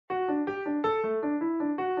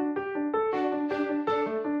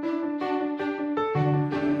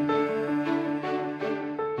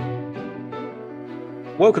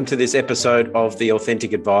Welcome to this episode of The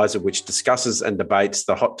Authentic Advisor, which discusses and debates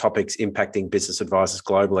the hot topics impacting business advisors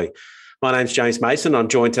globally. My name's James Mason. I'm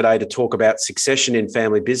joined today to talk about succession in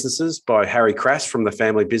family businesses by Harry Kras from the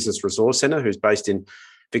Family Business Resource Centre, who's based in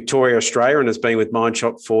Victoria, Australia, and has been with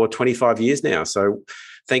Mindshop for 25 years now. So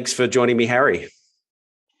thanks for joining me, Harry.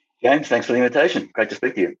 James, thanks for the invitation. Great to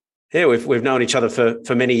speak to you. Yeah, we've known each other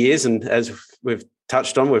for many years, and as we've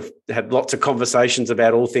touched on, we've had lots of conversations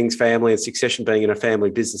about all things family and succession, being in a family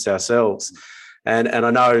business ourselves. And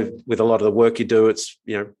I know with a lot of the work you do, it's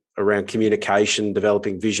around communication,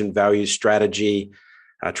 developing vision, values, strategy,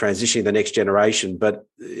 transitioning the next generation. But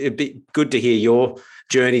it'd be good to hear your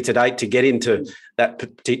journey to date to get into that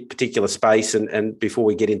particular space, and before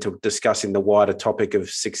we get into discussing the wider topic of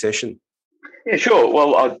succession. Yeah, sure.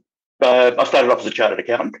 Well, I started off as a chartered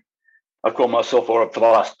accountant. I call myself, or for the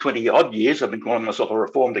last 20 odd years, I've been calling myself a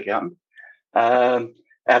reformed accountant.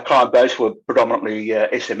 Our client base were predominantly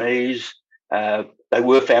SMEs. They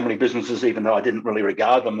were family businesses, even though I didn't really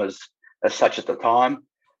regard them as such at the time.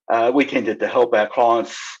 We tended to help our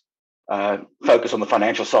clients focus on the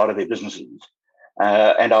financial side of their businesses.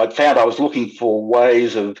 And I found I was looking for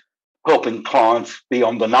ways of helping clients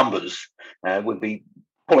beyond the numbers. We'd be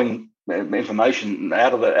pulling information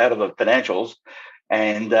out of the financials,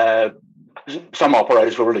 and some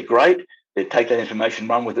operators were really great. They'd take that information,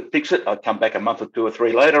 run with it, fix it. I'd come back a month or two or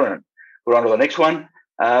three later and we're on to the next one.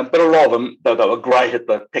 But a lot of them, though they were great at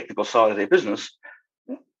the technical side of their business,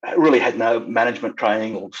 really had no management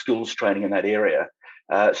training or skills training in that area.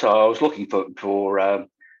 So I was looking for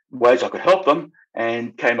ways I could help them,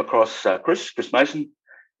 and came across Kras Mason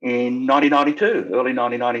in early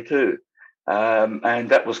 1992. And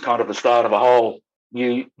that was kind of the start of a whole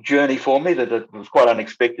new journey for me that it was quite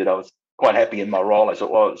unexpected. I was quite happy in my role as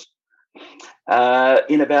it was.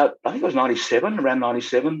 In about, I think it was around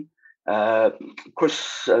 97,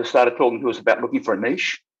 Kras started talking to us about looking for a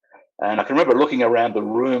niche. And I can remember looking around the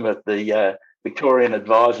room at the Victorian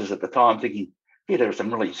advisors at the time thinking, yeah, there are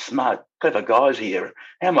some really smart, clever guys here.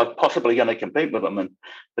 How am I possibly going to compete with them? And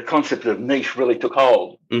the concept of niche really took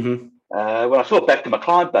hold. Mm-hmm. When I thought back to my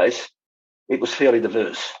client base, it was fairly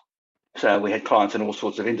diverse. So we had clients in all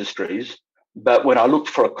sorts of industries. But when I looked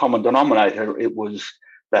for a common denominator, it was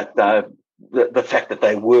that the fact that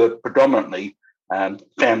they were predominantly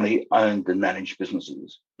family-owned and managed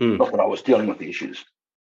businesses. Not that I was dealing with the issues.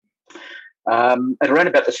 At around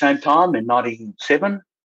about the same time, in 97,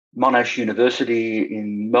 Monash University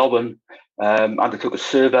in Melbourne undertook a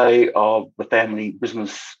survey of the family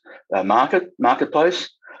business marketplace.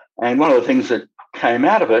 And one of the things that came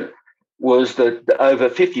out of it was that over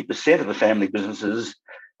 50% of the family businesses,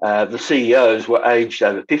 the CEOs were aged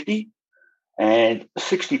over 50, and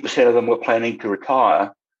 60% of them were planning to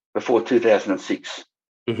retire before 2006.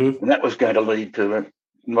 Mm-hmm. And that was going to lead to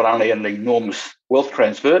not only an enormous wealth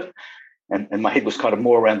transfer, and my head was kind of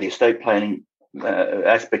more around the estate planning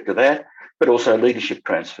aspect of that, but also leadership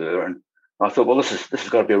transfer. And I thought, well, this has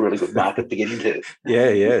got to be a really good market to get into.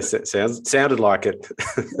 Yes, it sounded like it.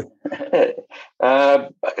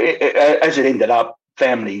 As it ended up,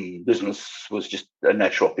 family business was just a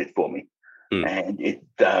natural fit for me, and it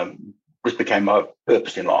just became my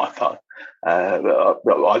purpose in life. I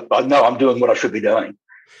know I'm doing what I should be doing.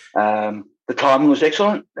 The timing was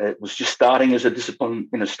excellent. It was just starting as a discipline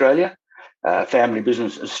in Australia. Family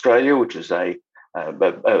Business Australia, which is a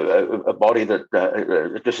body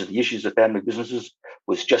that addresses the issues of family businesses,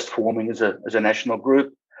 was just forming as a national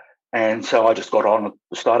group, and so I just got on at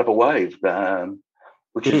the start of a wave,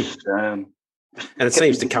 which is. And it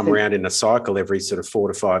seems to come around in a cycle every sort of 4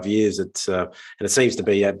 to 5 years. It's and it seems to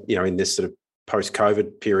be in this sort of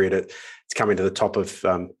post-COVID period, it's coming to the top of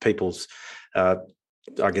people's.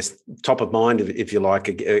 I guess top of mind, if you like.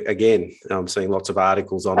 Again, I'm seeing lots of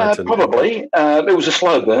articles on it. Probably. It was a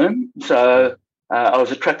slow burn, so I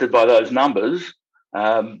was attracted by those numbers,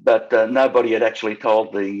 but nobody had actually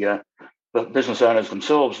told the business owners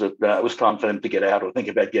themselves that it was time for them to get out or think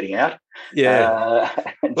about getting out. Yeah.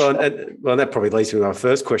 Well, that probably leads me to my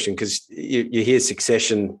first question, because you hear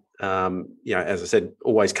succession, as I said,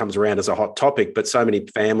 always comes around as a hot topic, but so many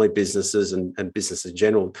family businesses and business in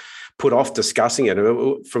general put off discussing it.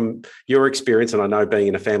 From your experience, and I know being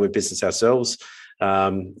in a family business ourselves,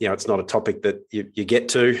 it's not a topic that you get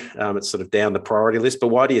to. It's sort of down the priority list. But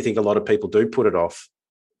why do you think a lot of people do put it off?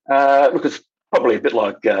 Look, it's probably a bit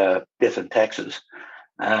like death and taxes,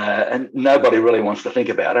 and nobody really wants to think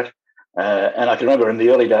about it. And I can remember in the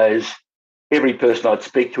early days, every person I'd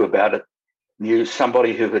speak to about it knew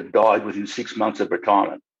somebody who had died within 6 months of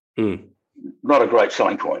retirement. Not a great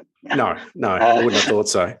selling point. No, I wouldn't have thought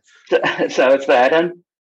so. So it's that. And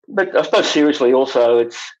But I suppose seriously also,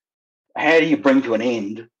 it's how do you bring to an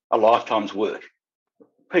end a lifetime's work?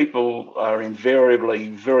 People are invariably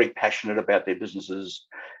very passionate about their businesses.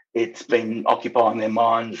 It's been occupying their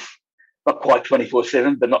minds, not quite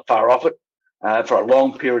 24/7, but not far off it, for a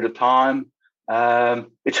long period of time.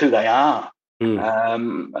 It's who they are.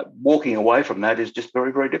 Walking away from that is just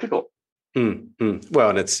very, very difficult. Well,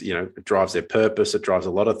 and it's, it drives their purpose. It drives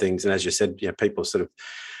a lot of things. And as you said, people sort of,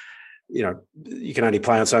 you can only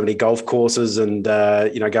play on so many golf courses and,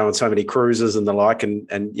 go on so many cruises and the like. And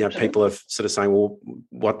people are sort of saying, well,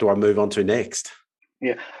 what do I move on to next?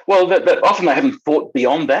 Yeah. Well, that often they haven't thought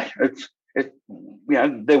beyond that.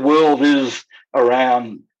 Their world is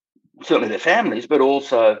around certainly their families, but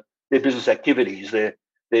also their business activities,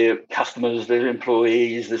 their customers, their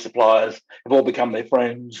employees, their suppliers have all become their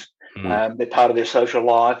friends. They're part of their social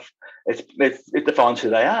life. It defines who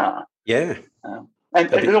they are. Yeah.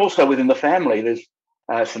 And also within the family, there's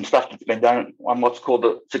some stuff that's been done on what's called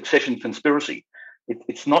the succession conspiracy.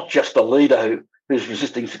 It's not just a leader who's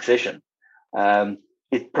resisting succession.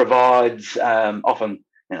 It provides often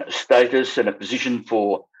status and a position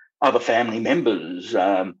for other family members.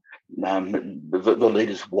 The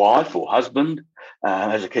leader's wife or husband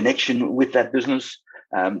has a connection with that business.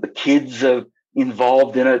 The kids are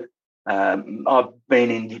involved in it. I've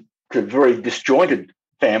been into very disjointed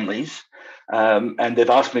families, and they've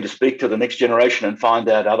asked me to speak to the next generation and find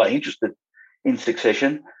out are they interested in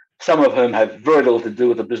succession. Some of whom have very little to do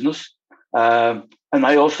with the business, and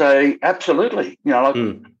they all say absolutely.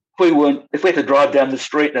 If we had to drive down the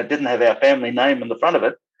street and it didn't have our family name on the front of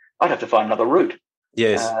it, I'd have to find another route.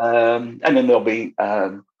 Yes, and then there'll be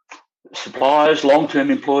suppliers, long-term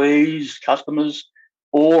employees, customers,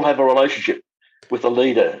 all have a relationship with the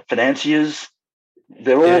leader. Financiers,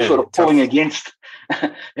 they're all sort of pulling against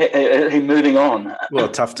him moving on. Well,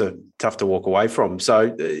 tough to walk away from.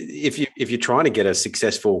 So, if you're trying to get a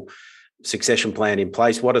successful succession plan in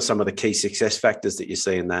place, what are some of the key success factors that you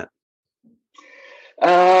see in that?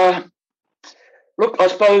 Look, I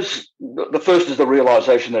suppose the first is the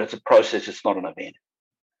realisation that it's a process; it's not an event.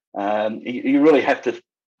 You really have to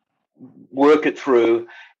work it through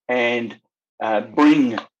and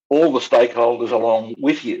bring all the stakeholders along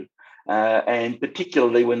with you, and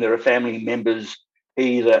particularly when there are family members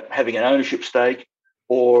either having an ownership stake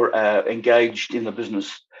or engaged in the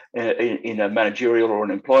business in a managerial or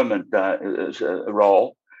an employment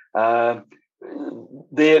role.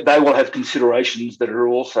 They will have considerations that are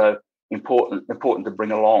also important to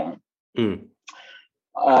bring along. As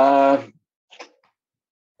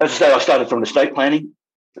I say, I started from an estate planning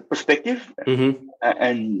perspective,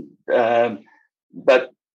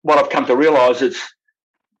 but what I've come to realise is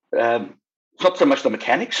it's not so much the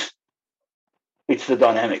mechanics, it's the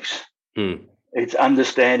dynamics. It's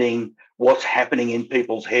understanding what's happening in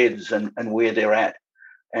people's heads and where they're at,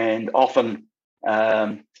 and often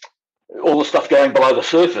all the stuff going below the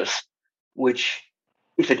surface, which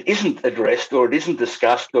if it isn't addressed or it isn't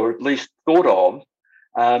discussed or at least thought of,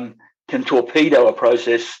 can torpedo a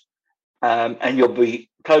process, and you'll be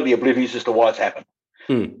totally oblivious as to why it's happened.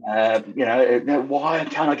 Why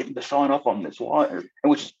can't I get them to sign off on this? Why?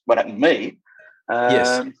 Which is what happened to me.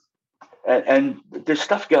 Yes. And there's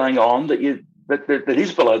stuff going on that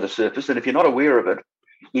is below the surface, and if you're not aware of it,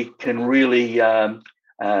 it can really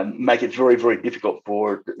make it very, very difficult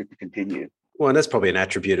for it to continue. Well, and that's probably an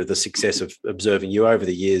attribute of the success of observing you over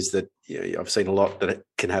the years, that I've seen a lot that it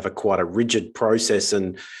can have quite a rigid process,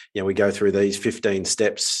 and we go through these 15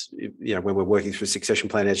 steps when we're working through succession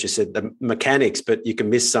plan, as you said, the mechanics, but you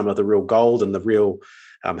can miss some of the real gold and the real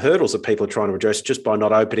hurdles that people are trying to address just by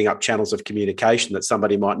not opening up channels of communication that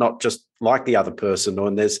somebody might not just like the other person,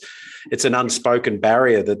 and it's an unspoken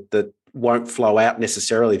barrier that won't flow out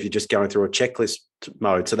necessarily if you're just going through a checklist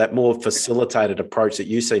mode. So that more facilitated approach that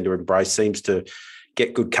you seem to embrace seems to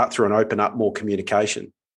get good cut through and open up more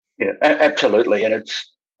communication. Yeah, absolutely. And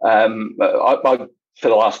it's I for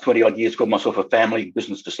the last 20 odd years called myself a family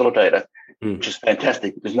business facilitator, which is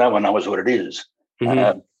fantastic because no one knows what it is. When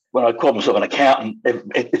I called myself an accountant,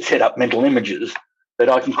 it set up mental images, but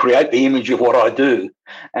I can create the image of what I do,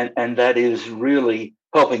 and that is really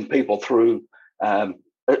helping people through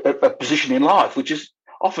a position in life, which is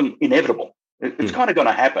often inevitable. It's kind of going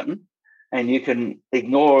to happen, and you can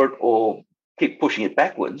ignore it or keep pushing it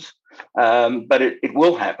backwards, but it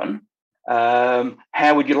will happen.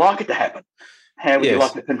 How would you like it to happen? How would you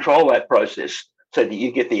like to control that process so that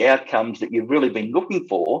you get the outcomes that you've really been looking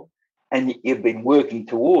for and you've been working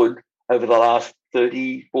toward over the last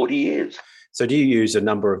 30, 40 years. So do you use a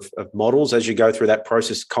number of models as you go through that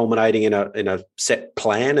process, culminating in a set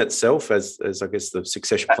plan itself as I guess the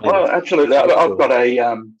succession plan? Well, absolutely. I've got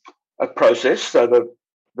a process. So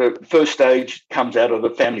the first stage comes out of the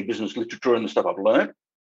family business literature and the stuff I've learned,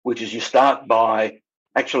 which is you start by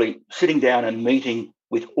actually sitting down and meeting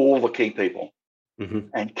with all the key people. Mm-hmm.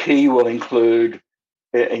 And key will include,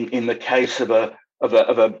 in the case of a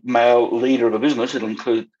male leader of a business, it'll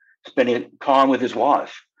include spending time with his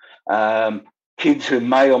wife, kids who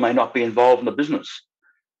may or may not be involved in the business.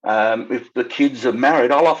 If the kids are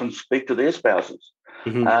married, I'll often speak to their spouses,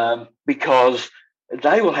 Mm-hmm. because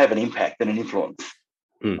they will have an impact and an influence.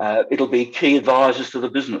 It'll be key advisors to the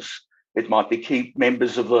business. It might be key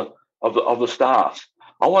members of the staff.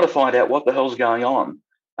 I want to find out what the hell's going on,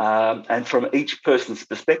 and from each person's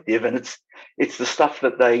perspective. And it's the stuff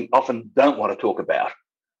that they often don't want to talk about.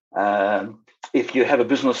 If you have a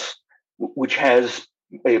business which has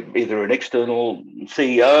either an external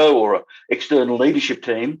CEO or an external leadership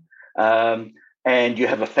team, and you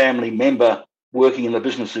have a family member working in the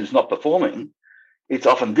business who's not performing, it's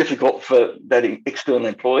often difficult for that external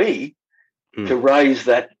employee to raise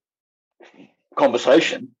that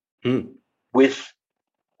conversation with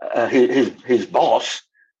his boss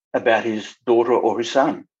about his daughter or his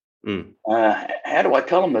son. How do I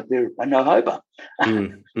tell them that they're a no-hoper?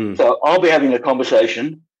 So I'll be having a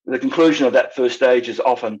conversation. The conclusion of that first stage is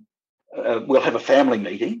often we'll have a family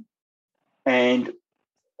meeting, and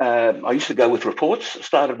I used to go with reports.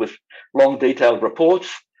 Started with long, detailed reports,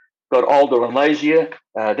 got older and lazier.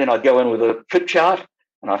 Then I'd go in with a flip chart,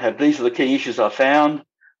 and I'd have, these are the key issues I found.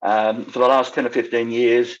 For the last 10 or 15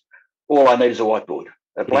 years, all I need is a whiteboard,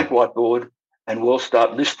 a blank whiteboard, and we'll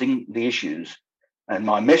start listing the issues. And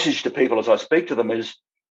my message to people as I speak to them is,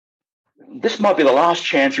 this might be the last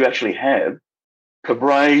chance you actually have to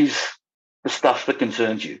raise the stuff that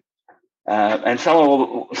concerns you. And some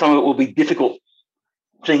of it will be difficult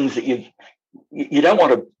things that you don't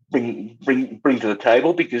want to bring to the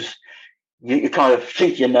table, because you kind of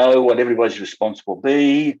think you know what everybody's response will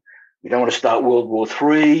be. You don't want to start World War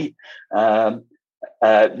III.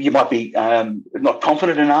 You might be not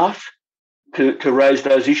confident enough to raise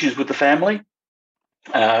those issues with the family.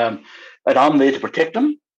 And I'm there to protect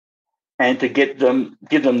them and to give them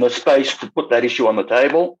the space to put that issue on the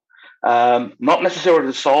table. Not necessarily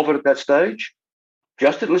to solve it at that stage,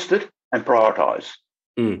 just to list it and prioritise.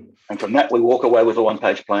 And from that, we walk away with a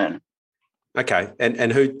one-page plan. Okay,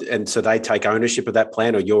 and so they take ownership of that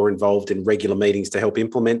plan, or you're involved in regular meetings to help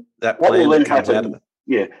implement that plan? What will then happen?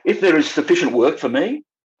 Yeah, if there is sufficient work for me,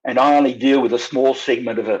 and I only deal with a small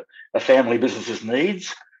segment of a family business's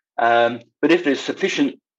needs, but if there's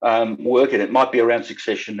sufficient work, and it might be around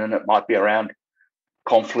succession, and it might be around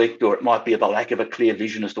conflict, or it might be the lack of a clear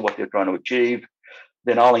vision as to what they're trying to achieve,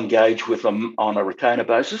 then I'll engage with them on a retainer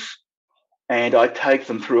basis, and I take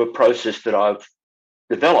them through a process that I've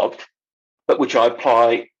developed, but which I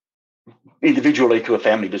apply individually to a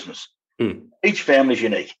family business. Each family is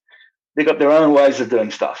unique. They've got their own ways of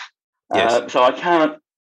doing stuff. Yes. So I can't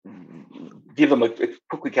give them a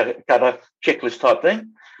cookie cutter checklist type thing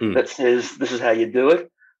that says this is how you do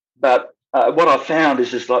it. But what I've found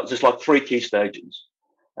is just like three key stages.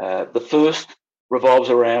 The first revolves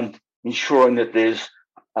around ensuring that there's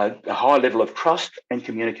a high level of trust and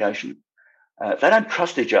communication. If they don't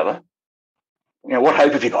trust each other, what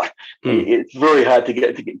hope have you got? It's very hard to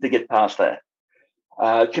get past that.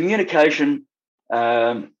 Communication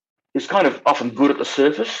is kind of often good at the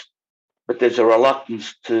surface, but there's a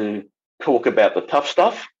reluctance to talk about the tough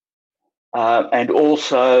stuff. And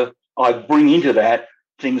also, I bring into that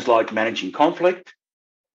things like managing conflict,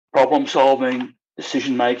 problem solving,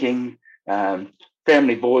 decision making.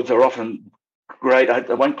 Family boards are often great. I had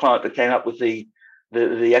one client that came up with the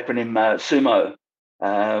acronym SUMO.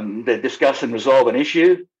 They discuss and resolve an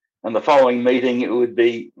issue, and the following meeting it would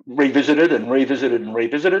be revisited and revisited and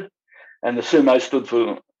revisited, and the SUMO stood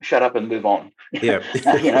for shut up and move on. Yeah.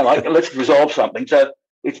 Like let's resolve something. So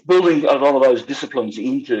it's building a lot of those disciplines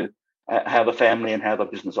into how the family and how the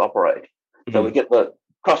business operate. So we get the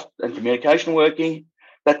trust and communication working.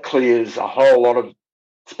 That clears a whole lot of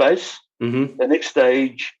space. The next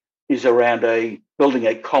stage is around building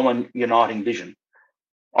a common uniting vision.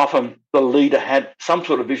 Often the leader had some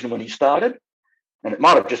sort of vision when he started, and it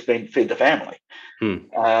might have just been feed the family.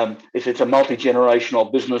 If it's a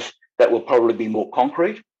multi-generational business, that will probably be more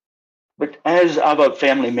concrete. But as other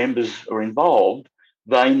family members are involved,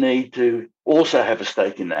 they need to also have a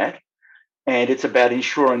stake in that. And it's about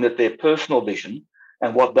ensuring that their personal vision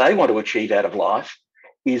and what they want to achieve out of life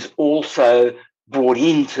is also brought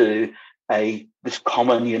into this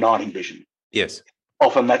common uniting vision. Yes.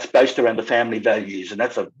 Often that's based around the family values, and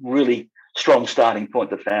that's a really strong starting point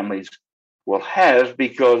that families will have,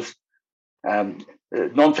 because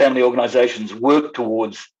non-family organisations work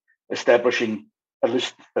towards establishing a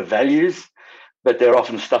list of values, but they're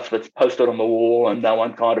often stuff that's posted on the wall and no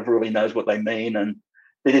one kind of really knows what they mean, and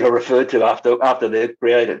they're never referred to after they're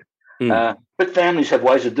created. But families have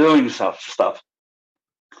ways of doing stuff,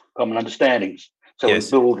 common understandings. So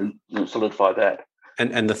Yes. we build and solidify that.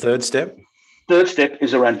 And the third step? Third step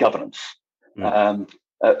is around governance.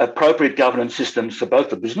 Appropriate governance systems for both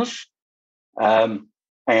the business and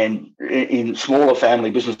in smaller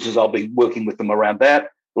family businesses, I'll be working with them around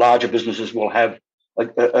that. Larger businesses will have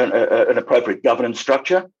an appropriate governance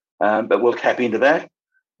structure, but we'll tap into that.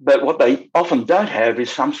 But what they often don't have is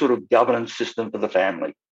some sort of governance system for the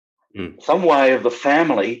family. Some way of the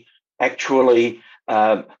family actually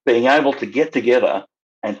being able to get together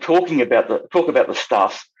and talk about the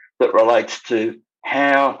stuff that relates to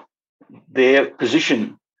how their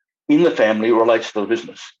position in the family relates to the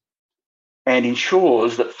business, and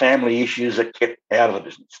ensures that family issues are kept out of the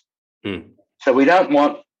business. So we don't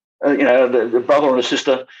want the brother and a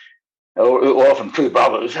sister, or often two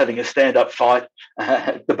brothers, having a stand-up fight,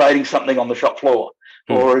 debating something on the shop floor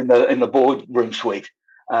or in the boardroom suite.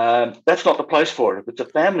 That's not the place for it. If it's a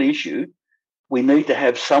family issue, we need to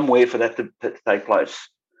have somewhere for that to take place.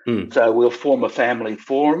 So we'll form a family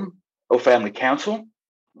forum or family council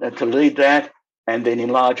to lead that, and then in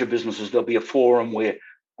larger businesses there'll be a forum where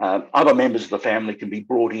other members of the family can be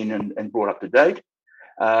brought in and brought up to date.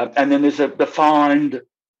 And then there's a defined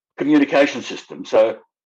communication system. So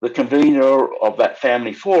the convener of that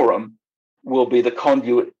family forum will be the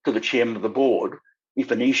conduit to the chairman of the board if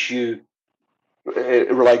an issue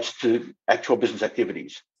relates to actual business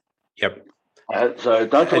activities. Yep. So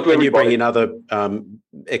don't talk to everybody. And you bring in other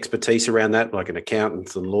expertise around that, like an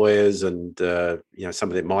accountants and lawyers, and some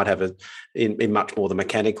of them might have in much more the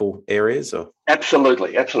mechanical areas. Or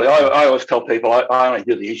Absolutely. I always tell people I only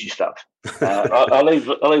do the easy stuff. I leave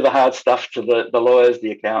the hard stuff to the lawyers,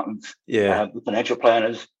 the accountants, the financial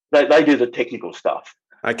planners. They do the technical stuff.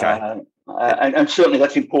 Okay. And certainly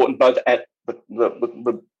that's important both at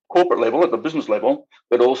the corporate level, at the business level,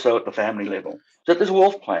 but also at the family level. So there's a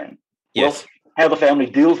wealth plan. Yes. How the family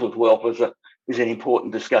deals with wealth is an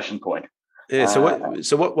important discussion point. Yeah. So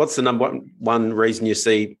what's the number one reason you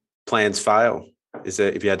see plans fail? Is there,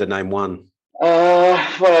 if you had to name one? Why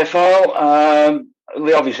they fail?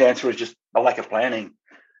 The obvious answer is just a lack of planning,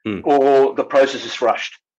 or the process is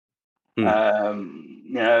rushed. The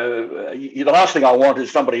last thing I want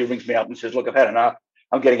is somebody who rings me up and says, "Look, I've had enough.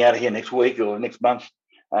 I'm getting out of here next week or next month."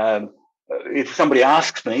 If somebody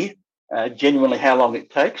asks me genuinely how long it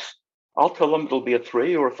takes, I'll tell them it'll be a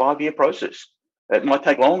 3 or a 5 year process. It might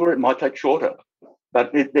take longer, it might take shorter,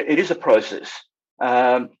 but it is a process.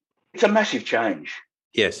 It's a massive change.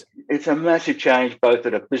 Yes. It's a massive change both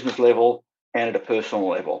at a business level and at a personal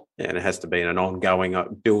level. Yeah, and it has to be an ongoing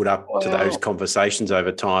build up to those conversations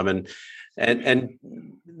over time. And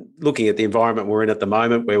looking at the environment we're in at the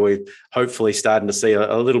moment, where we're hopefully starting to see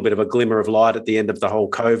a little bit of a glimmer of light at the end of the whole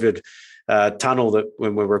COVID tunnel that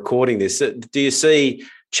when we're recording this, do you see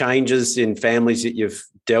changes in families that you've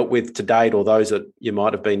dealt with to date, or those that you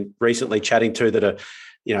might have been recently chatting to that are,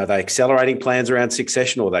 are they accelerating plans around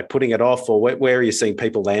succession, or are they putting it off, or where are you seeing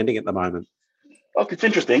people landing at the moment? Look, it's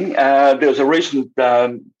interesting. There was a recent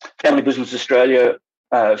Family Business Australia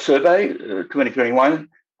survey, 2021,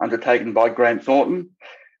 undertaken by Grant Thornton.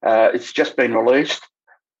 It's just been released.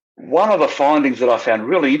 One of the findings that I found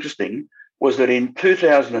really interesting was that in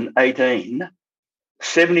 2018,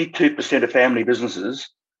 72% of family businesses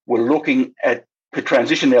were looking to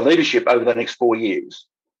transition their leadership over the next 4 years.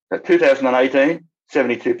 So 2018,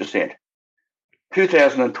 72%.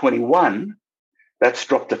 2021, that's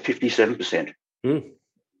dropped to 57%,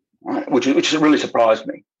 which really surprised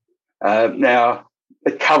me. Now,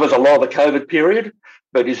 it covers a lot of the COVID period,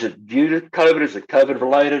 but is it due to COVID? Is it COVID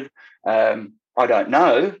related? I don't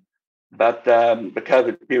know, but the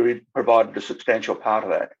COVID period provided a substantial part of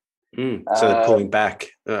that. So they're pulling back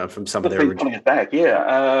from some of their original. Pulling it back,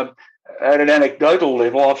 yeah. At an anecdotal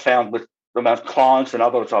level, I've found with the amount of clients and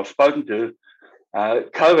others I've spoken to,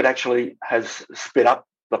 COVID actually has sped up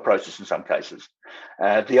the process in some cases.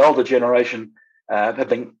 The older generation have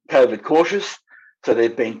been COVID cautious, so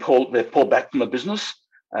they've pulled back from the business.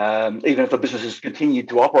 Even if the business has continued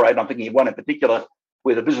to operate, I'm thinking of one in particular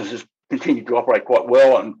where the business has continued to operate quite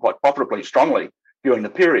well and quite profitably, strongly during the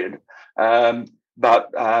period.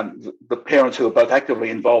 But the parents who are both actively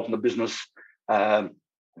involved in the business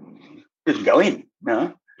didn't go in,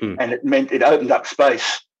 and it meant it opened up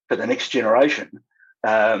space for the next generation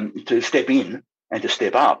to step in and to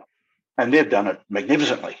step up, and they've done it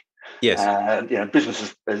magnificently. Yes.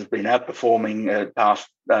 Business has been outperforming past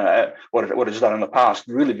what it's done in the past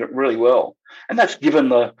really, really well, and that's given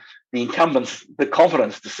the incumbents the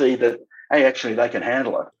confidence to see that, hey, actually they can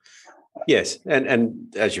handle it. Yes,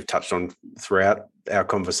 and as you've touched on throughout our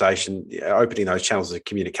conversation, opening those channels of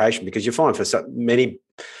communication, because you find for so many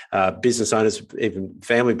business owners, even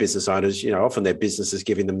family business owners, often their business is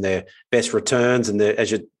giving them their best returns, and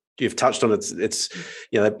as you've touched on, it's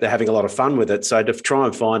they're having a lot of fun with it. So to try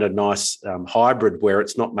and find a nice hybrid where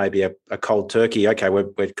it's not maybe a cold turkey, okay,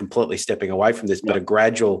 we're completely stepping away from this, but a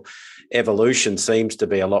gradual evolution seems to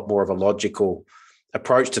be a lot more of a logical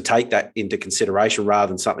approach to take that into consideration, rather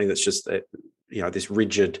than something that's just this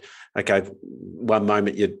rigid, okay, one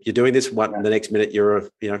moment you're doing this, the next minute you're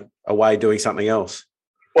away doing something else.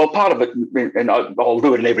 Well, part of it, and I'll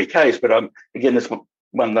do it in every case, but again, this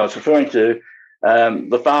one I was referring to,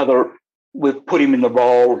 the father, we've put him in the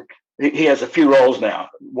role. He has a few roles now.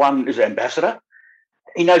 One is ambassador.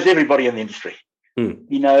 He knows everybody in the industry.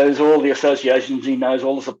 He knows all the associations. He knows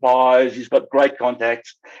all the suppliers. He's got great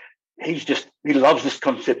contacts. He loves this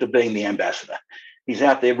concept of being the ambassador. He's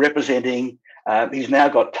out there representing. He's now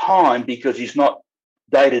got time, because he's not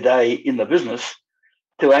day to day in the business,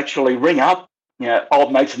 to actually ring up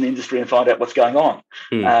old mates in the industry and find out what's going on,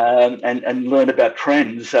 and learn about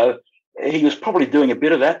trends. So he was probably doing a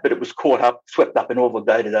bit of that, but it was swept up in all the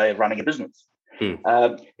day to day of running a business.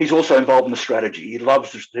 He's also involved in the strategy. He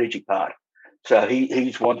loves the strategic part. So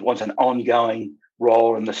he wants an ongoing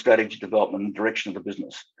role in the strategy development and direction of the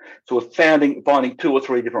business. So we're finding 2 or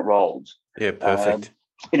 3 different roles. Yeah, perfect.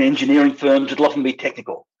 In engineering firms, it'll often be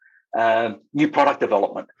technical, new product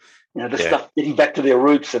development, stuff, getting back to their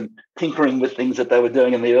roots and tinkering with things that they were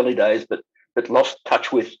doing in the early days, but lost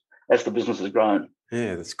touch with as the business has grown.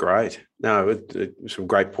 Yeah, that's great. No, some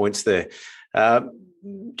great points there.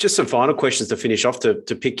 Just some final questions to finish off, to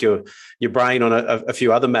pick your brain on a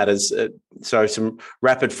few other matters. So some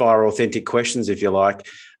rapid fire authentic questions, if you like.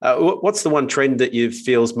 What's the one trend that you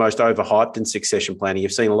feel is most overhyped in succession planning?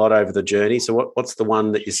 You've seen a lot over the journey. So what's the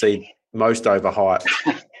one that you see most overhyped?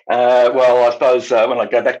 Well, I suppose when I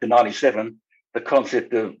go back to 97, the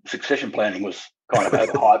concept of succession planning was kind of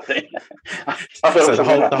overhyped then. So the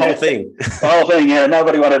whole thing. The whole thing,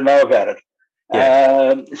 nobody wanted to know about it.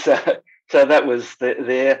 Yeah. So that was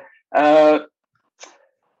there.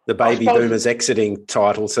 The baby boomers exiting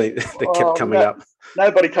title that kept coming up.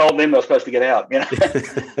 Nobody told them they were supposed to get out. They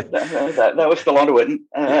were still onto it. And,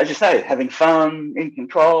 as you say, having fun, in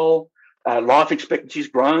control, life expectancy's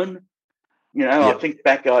grown. I think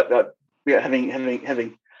back,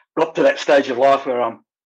 having got to that stage of life where I'm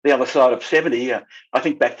the other side of 70. I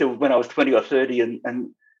think back to when I was 20 or 30,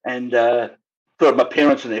 and thought of my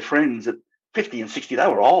parents and their friends at 50 and 60. They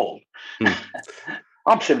were old.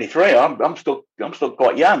 I'm 73. I'm still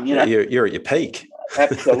quite young. You're at your peak.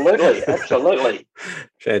 Absolutely.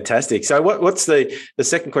 Fantastic. So what's the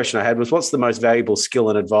second question I had was, what's the most valuable skill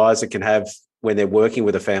an advisor can have when they're working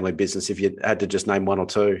with a family business, if you had to just name one or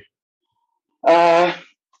two? I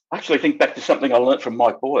actually think back to something I learned from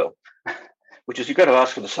Mike Boyle, which is you've got to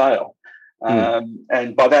ask for the sale.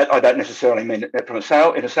 And by that, I don't necessarily mean it from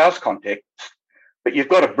in a sales context, but you've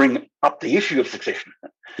got to bring up the issue of succession.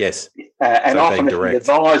 Yes. And so often the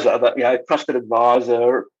advisor, trusted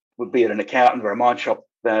advisor, would be it an accountant or a Mindshop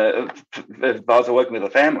advisor working with a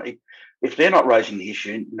family, if they're not raising the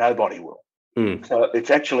issue, nobody will. So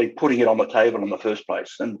it's actually putting it on the table in the first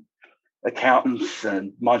place. And accountants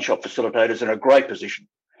and Mindshop facilitators are in a great position.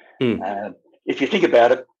 If you think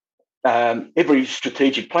about it, every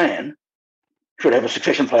strategic plan should have a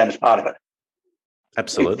succession plan as part of it.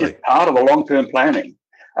 Absolutely. It's part of a long-term planning.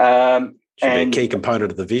 Should be a key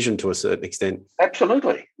component of the vision to a certain extent.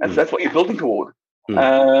 Absolutely. That's what you're building toward.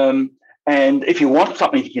 And if you want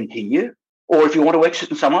something to continue, or if you want to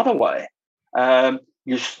exit in some other way,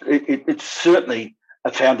 it's certainly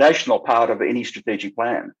a foundational part of any strategic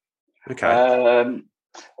plan. Okay.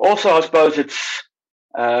 Also, I suppose it's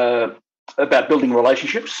about building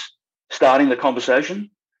relationships, starting the conversation.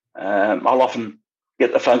 I'll often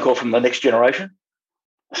get a phone call from the next generation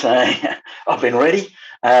saying, I've been ready.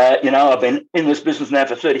 I've been in this business now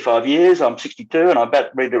for 35 years. I'm 62 and I'm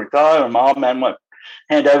about ready to retire, and my old man won't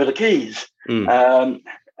hand over the keys.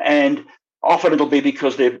 And often it'll be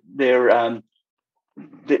because I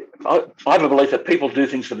have a belief that people do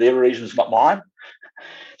things for their reasons, not mine.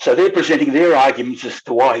 So they're presenting their arguments as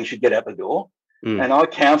to why he should get out the door. And I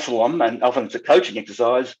counsel them, and often it's a coaching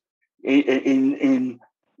exercise, in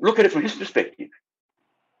look at it from his perspective.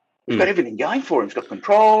 He's got everything going for him. He's got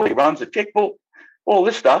control. He runs a checkbook, all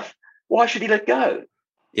this stuff. Why should he let go?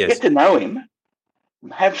 Yes. get to know him,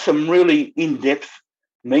 have some really in-depth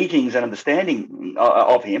meetings and understanding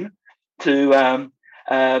of him to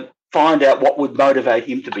find out what would motivate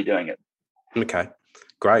him to be doing it. Okay,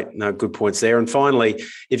 great. No, good points there. And finally,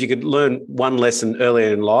 if you could learn one lesson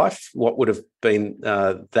earlier in life, what would have been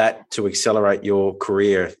that to accelerate your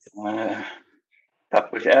career? I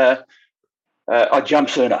jump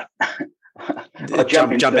sooner.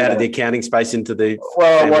 Jump out of the accounting space into the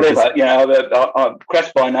whatever. I'm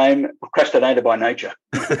procrastinator by nature.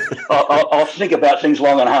 I'll think about things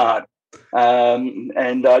long and hard,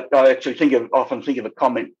 and I actually often think of a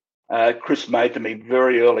comment Chris made to me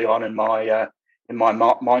very early on in my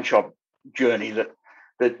Mindshop journey that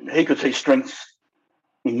he could see strengths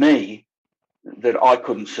in me that I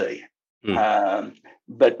couldn't see,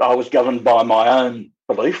 but I was governed by my own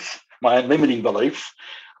beliefs, my own limiting beliefs,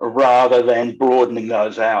 rather than broadening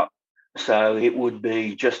those out. So it would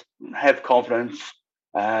be just have confidence,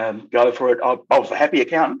 go for it. I was a happy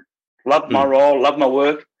accountant, loved my role, loved my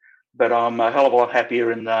work, but I'm a hell of a lot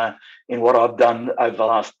happier in what I've done over the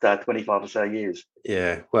last 25 or so years.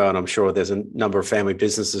 Yeah, well, and I'm sure there's a number of family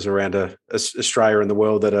businesses around Australia and the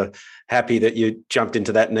world that are happy that you jumped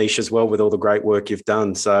into that niche as well with all the great work you've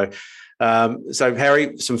done. So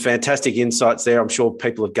Harry, some fantastic insights there. I'm sure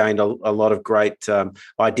people have gained a lot of great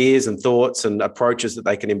ideas and thoughts and approaches that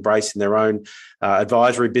they can embrace in their own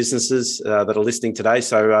advisory businesses that are listening today.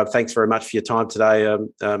 So thanks very much for your time today.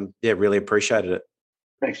 Really appreciated it.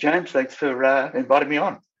 Thanks, James. Thanks for inviting me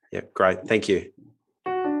on. Yeah, great. Thank you.